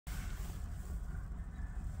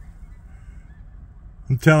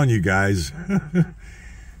I'm telling you guys.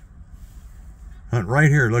 Hunt right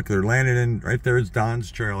here. Look, they're landing in, right there is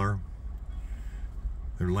Don's trailer.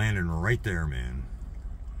 They're landing right there, man.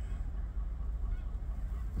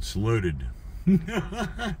 It's loaded.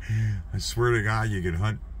 I swear to God, you could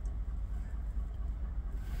hunt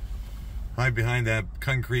hide behind that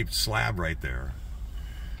concrete slab right there.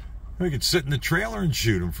 We could sit in the trailer and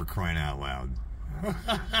shoot them, for crying out loud.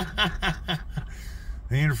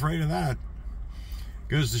 They ain't afraid of that.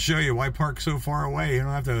 Goes to show you why park so far away. You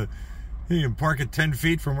don't have to, you can park at 10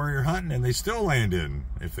 feet from where you're hunting and they still land in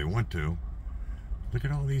if they want to. Look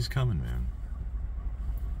at all these coming, man.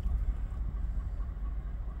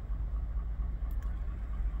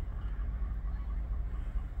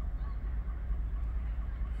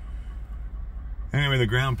 Anyway, the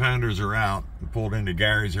ground pounders are out. Pulled into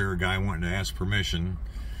Gary's here, a guy wanting to ask permission.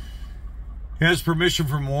 He has permission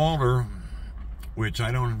from Walter, which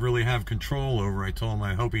I don't really have control over. I told him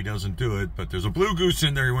I hope he doesn't do it, but there's a blue goose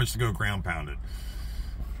in there. He wants to go ground pound it.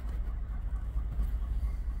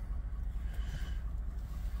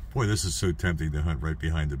 Boy, this is so tempting to hunt right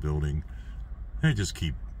behind the building. They just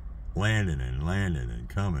keep landing and landing and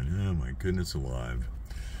coming. Oh my goodness alive.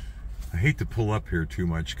 I hate to pull up here too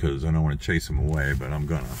much because I don't want to chase them away, but I'm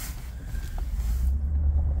gonna.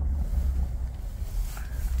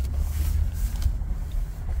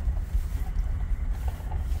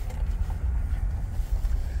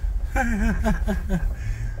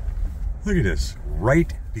 Look at this,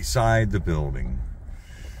 right beside the building.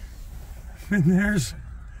 And there's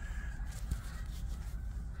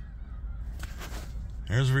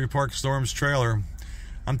where you park Storm's trailer.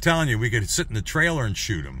 I'm telling you, we could sit in the trailer and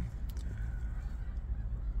shoot him.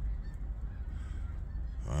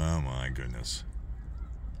 Oh my goodness.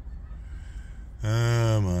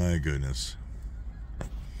 Oh my goodness.